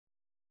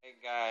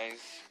guys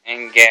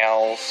and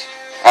gals.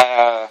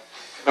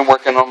 Been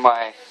working on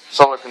my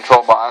solar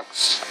control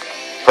box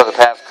for the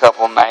past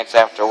couple nights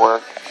after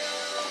work.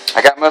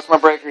 I got most of my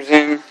breakers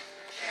in,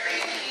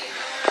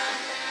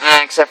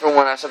 except for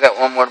one. I still got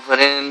one more to put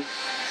in.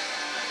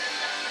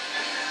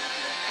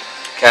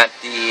 Got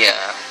the, here,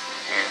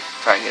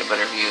 try to get a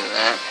better view of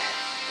that.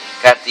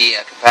 Got the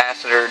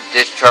capacitor,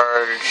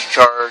 discharge,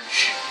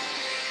 charge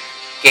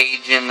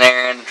gauge in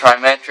there, and the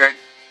trimetric.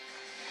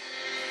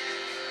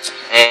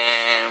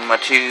 And my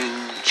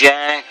two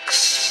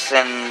jacks,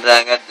 and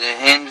I got the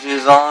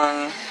hinges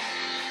on.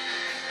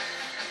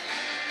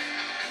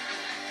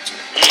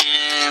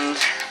 And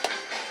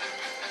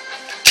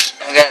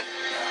I got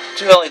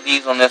two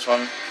LEDs on this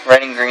one,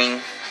 red and green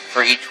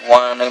for each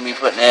one I'm going to be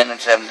putting in. I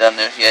just haven't done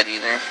this yet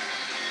either.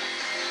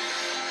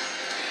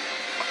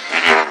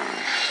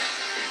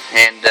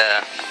 And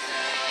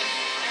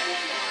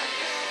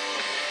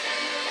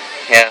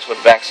yeah, that's what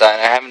the back side.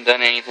 I haven't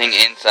done anything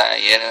inside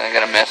yet. I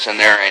got a mess in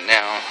there right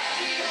now.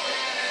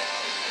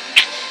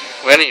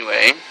 But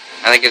anyway,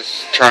 I think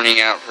it's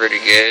turning out pretty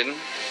good.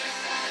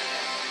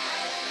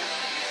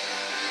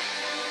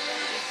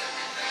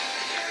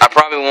 I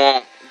probably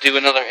won't do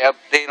another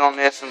update on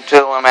this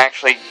until I'm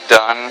actually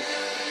done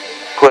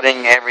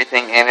putting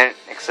everything in it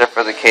except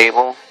for the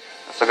cable.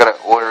 I still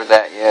gotta order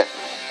that yet.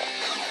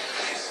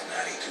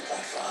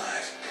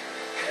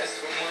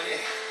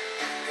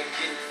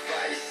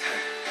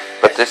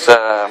 But this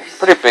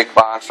pretty big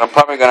box. I'm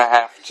probably gonna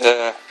have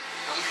to,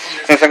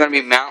 since I'm gonna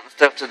be mounting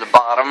stuff to the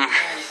bottom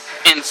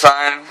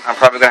inside, I'm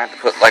probably gonna have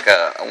to put like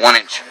a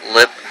 1-inch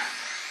lip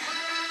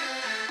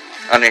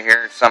under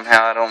here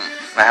somehow.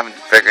 I haven't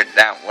figured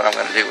out what I'm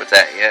gonna do with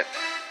that yet.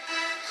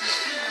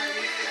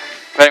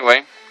 But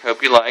anyway,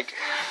 hope you like.